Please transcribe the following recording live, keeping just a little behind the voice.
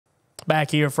back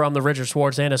here from the Richard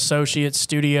Schwartz and Associates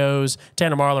Studios.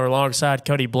 Tanner Marlar alongside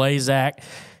Cody Blaszszak.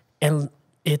 And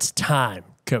it's time,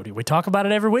 Cody. We talk about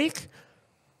it every week.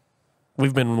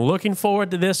 We've been looking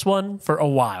forward to this one for a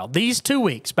while. These 2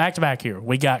 weeks, back-to-back here,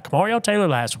 we got KaMario Taylor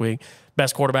last week,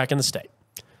 best quarterback in the state.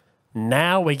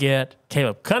 Now we get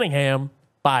Caleb Cunningham,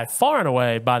 by far and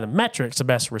away, by the metrics, the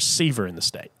best receiver in the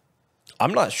state.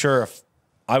 I'm not sure if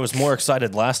I was more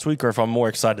excited last week or if I'm more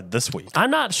excited this week.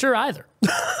 I'm not sure either.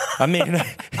 I mean,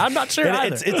 I'm not sure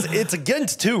either. It's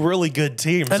against two really good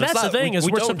teams. And that's the thing is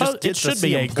it should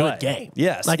be a good game.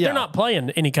 Yes. Like they're not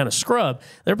playing any kind of scrub.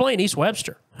 They're playing East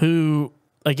Webster, who,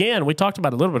 again, we talked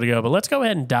about a little bit ago, but let's go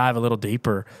ahead and dive a little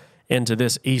deeper into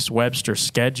this East Webster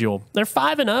schedule. They're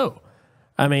 5-0.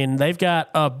 I mean, they've got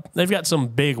some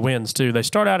big wins too. They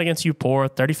start out against Upora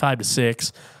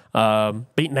 35-6.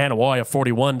 Beating Anawaia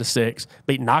 41-6,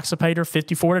 beat Noxapater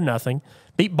 54-0,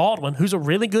 beat Baldwin, who's a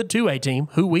really good 2A team,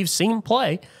 who we've seen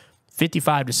play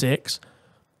 55-6,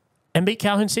 and beat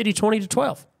Calhoun City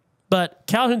 20-12. But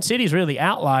Calhoun City is really the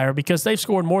outlier because they've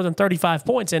scored more than 35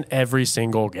 points in every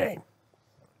single game.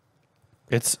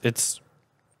 They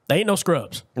ain't no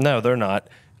scrubs. No, they're not.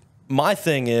 My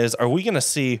thing is, are we going to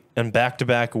see in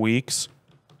back-to-back weeks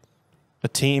the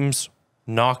teams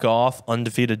knock off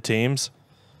undefeated teams?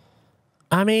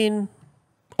 I mean,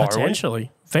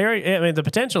 potentially. The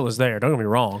potential is there. Don't get me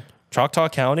wrong. Choctaw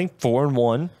County,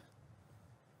 4-1.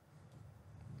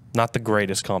 Not the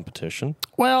greatest competition.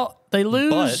 Well, they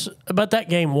lose, but that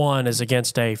game one is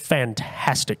against a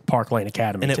fantastic Park Lane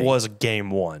Academy and team. It was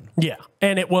game one. Yeah,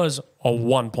 and it was a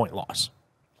 1-point loss.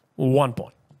 1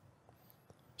 point.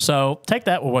 So take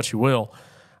that with what you will.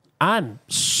 I'm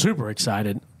super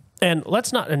excited. And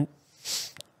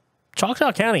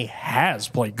Choctaw County has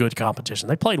played good competition.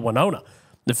 They played Winona,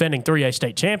 defending 3A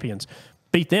state champions,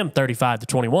 beat them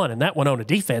 35-21, and that Winona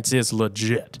defense is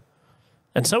legit.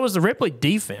 And so is the Ripley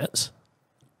defense.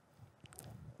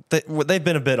 They've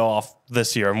been a bit off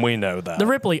this year, and we know that. The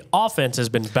Ripley offense has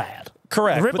been bad.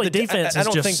 Correct. The Ripley defense is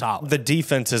just solid. The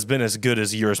defense has been as good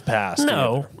as years past.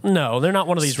 No, they're not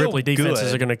one of these Still Ripley defenses good.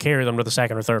 that are going to carry them to the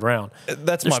second or third round.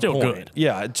 That's they're my still point. Good.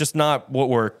 Yeah, just not what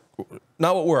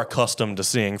we're accustomed to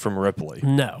seeing from Ripley.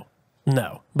 No.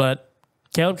 But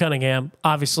Caleb Cunningham,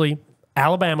 obviously,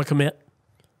 Alabama commit,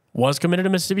 was committed to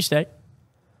Mississippi State.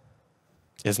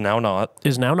 Is now not.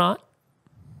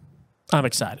 I'm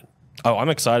excited. Oh, I'm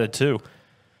excited too.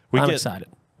 I'm excited.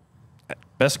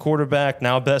 Best quarterback,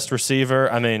 now best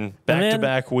receiver. I mean,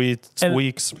 back-to-back weeks.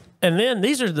 And then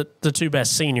these are the two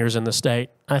best seniors in the state,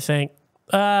 I think.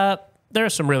 There are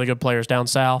some really good players down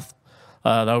south.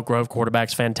 The Oak Grove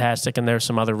quarterback's fantastic, and there's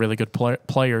some other really good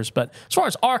players. But as far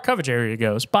as our coverage area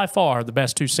goes, by far the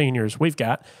best two seniors we've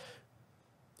got.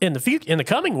 In the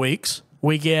coming weeks,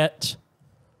 we get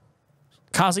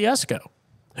Kosciuszko,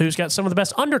 who's got some of the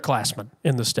best underclassmen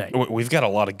in the state. We've got a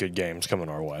lot of good games coming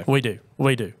our way. We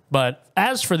do. But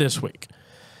as for this week,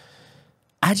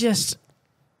 I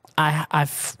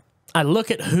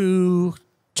look at who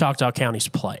Choctaw County's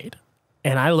played,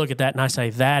 and I look at that and I say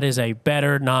that is a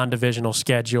better non-divisional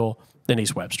schedule than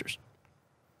East Webster's.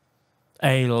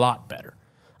 A lot better.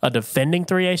 A defending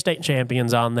 3A state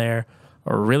champions on there,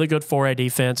 a really good 4A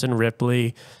defense in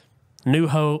Ripley, New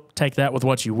Hope, take that with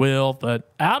what you will.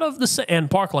 But and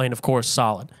Park Lane, of course,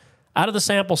 solid. Out of the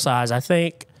sample size, I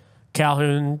think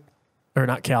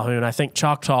I think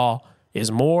Choctaw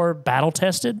is more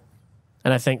battle-tested.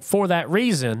 And I think for that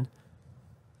reason,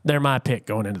 they're my pick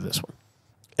going into this one.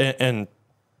 And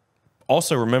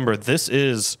also remember, this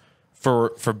is,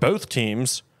 for both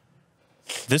teams,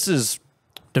 this is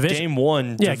division. Game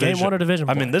one. Yeah, division. game one of division.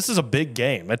 I mean, this is a big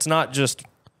game. It's not just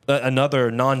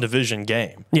another non-division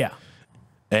game. Yeah.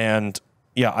 And,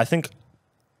 yeah, I think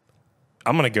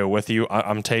I'm going to go with you.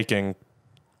 I'm taking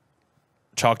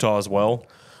Choctaw as well.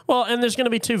 Well, and there's going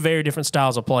to be two very different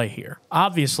styles of play here.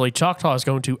 Obviously, Choctaw is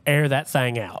going to air that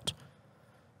thing out.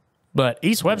 But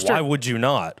East Webster... Why would you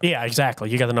not? Yeah, exactly.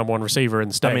 You got the number one receiver in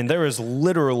the state. I mean, there's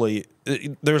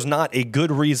not a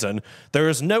good reason. There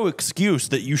is no excuse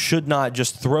that you should not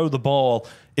just throw the ball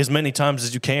as many times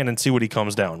as you can and see what he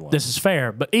comes down with. This is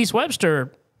fair. But East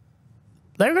Webster,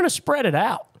 they're going to spread it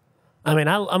out. I mean,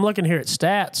 I'm looking here at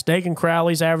stats. Dagan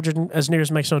Crowley's averaging, as near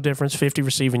as makes no difference, 50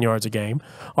 receiving yards a game.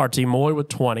 R.T. Moy with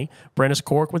 20. Brennis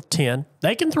Cork with 10.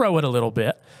 They can throw it a little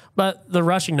bit, but the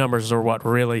rushing numbers are what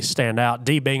really stand out.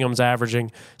 D. Bingham's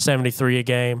averaging 73 a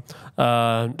game.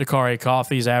 Dakari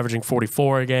Coffey's averaging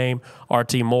 44 a game.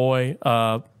 R.T. Moy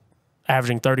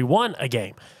averaging 31 a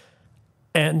game.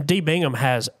 And D. Bingham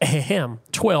has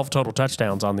 12 total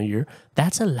touchdowns on the year.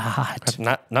 That's a lot.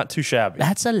 Not too shabby.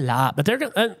 That's a lot. But they're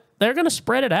going they're going to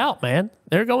spread it out, man.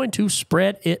 They're going to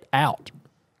spread it out.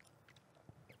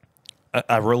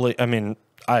 I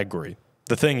agree.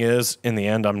 The thing is, in the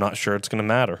end, I'm not sure it's going to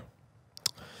matter.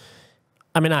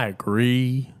 I mean, I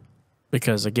agree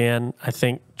because, again, I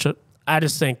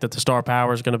just think that the star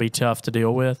power is going to be tough to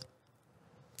deal with.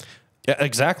 Yeah,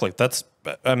 exactly.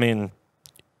 It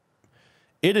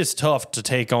is tough to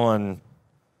take on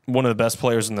one of the best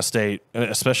players in the state,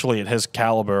 especially at his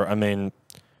caliber. I mean,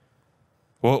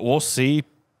 we'll see,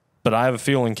 but I have a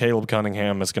feeling Caleb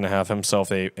Cunningham is going to have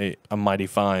himself a mighty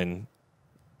fine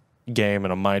game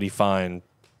and a mighty fine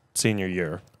senior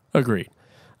year. Agreed.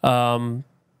 For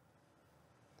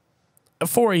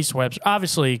East Webster,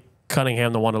 obviously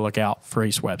Cunningham the one to look out for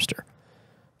East Webster.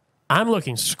 I'm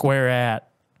looking square at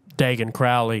Dagan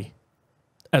Crowley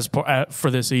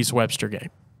for this East Webster game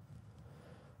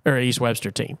or East Webster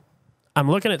team. I'm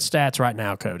looking at stats right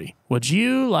now, Cody. Would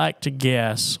you like to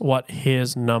guess what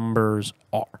his numbers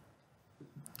are?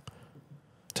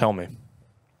 Tell me.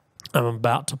 I'm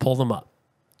about to pull them up.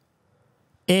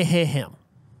 Him.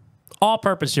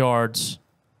 All-purpose yards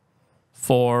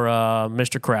for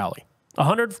Mr. Crowley.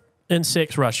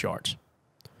 106 rush yards.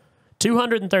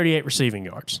 238 receiving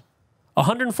yards.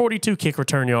 142 kick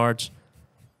return yards.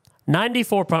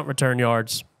 94 punt return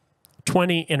yards.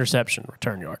 20 interception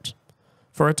return yards.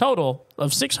 For a total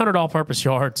of 600 all-purpose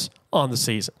yards on the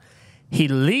season. He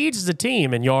leads the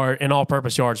team in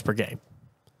all-purpose yards per game.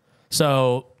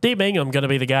 So, D. Bingham going to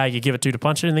be the guy you give it to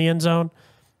punch it in the end zone.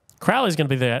 Crowley's going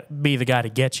to be the guy to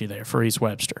get you there for East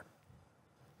Webster.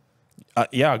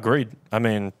 Yeah, agreed. I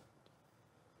mean,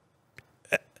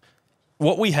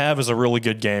 what we have is a really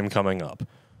good game coming up,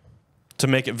 to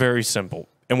make it very simple.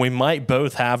 And we might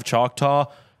both have Choctaw,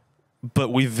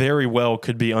 but we very well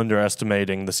could be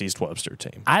underestimating this East Webster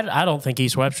team. I don't think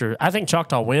East Webster – I think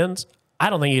Choctaw wins.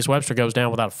 I don't think East Webster goes down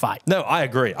without a fight. No, I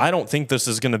agree. I don't think this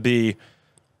is going to be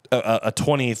a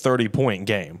 20, 30-point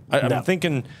game. I'm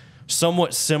thinking –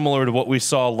 somewhat similar to what we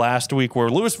saw last week, where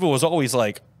Louisville was always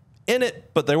like in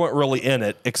it, but they weren't really in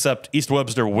it, except East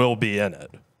Webster will be in it.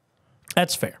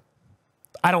 That's fair.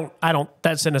 I don't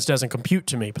that sentence doesn't compute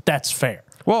to me, but that's fair.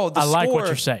 Well, I like what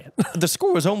you're saying. The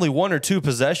score was only 1 or 2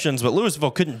 possessions, but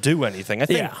Louisville couldn't do anything. I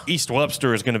think East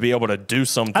Webster is going to be able to do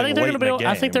something late in the game.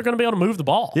 I think they're going to be able to move the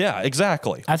ball. Yeah,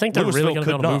 exactly. I think they're really going to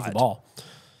be able to move the ball.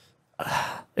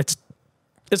 It's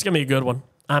going to be a good one.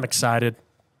 I'm excited.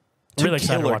 Two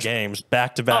killer games,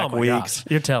 back-to-back weeks. Gosh,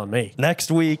 you're telling me. Next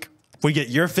week, we get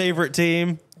your favorite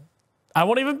team. I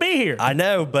won't even be here. I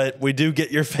know, but we do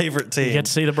get your favorite team. You get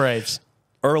to see the Braves.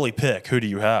 Early pick. Who do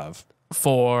you have?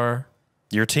 For?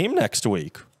 Your team next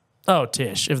week. Oh,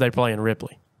 Tish, if they're playing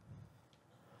Ripley.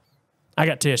 I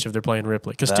got Tish if they're playing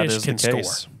Ripley, because Tish can score.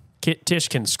 Tish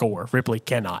can score. Ripley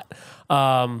cannot.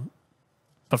 But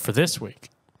for this week,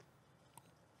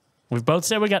 we've both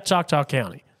said we got Choctaw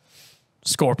County.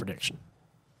 Score prediction.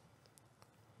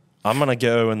 I'm going to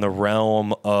go in the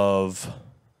realm of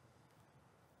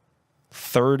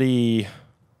 30.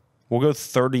 We'll go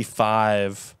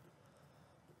 35.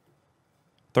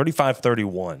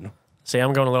 35-31. See,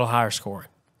 I'm going a little higher scoring.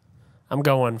 I'm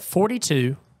going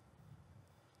 42-35.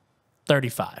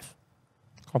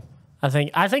 Cool. I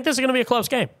think this is going to be a close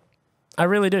game. I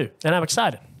really do, and I'm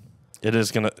excited. It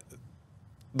is going to.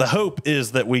 The hope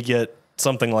is that we get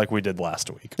something like we did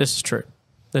last week. This is true.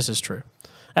 This is true.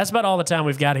 That's about all the time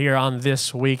we've got here on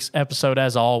this week's episode.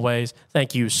 As always,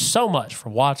 thank you so much for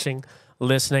watching,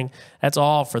 listening. That's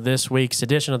all for this week's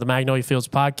edition of the Magnolia Fields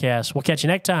Podcast. We'll catch you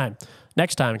next time,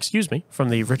 from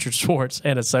the Richard Schwartz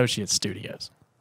and Associates Studios.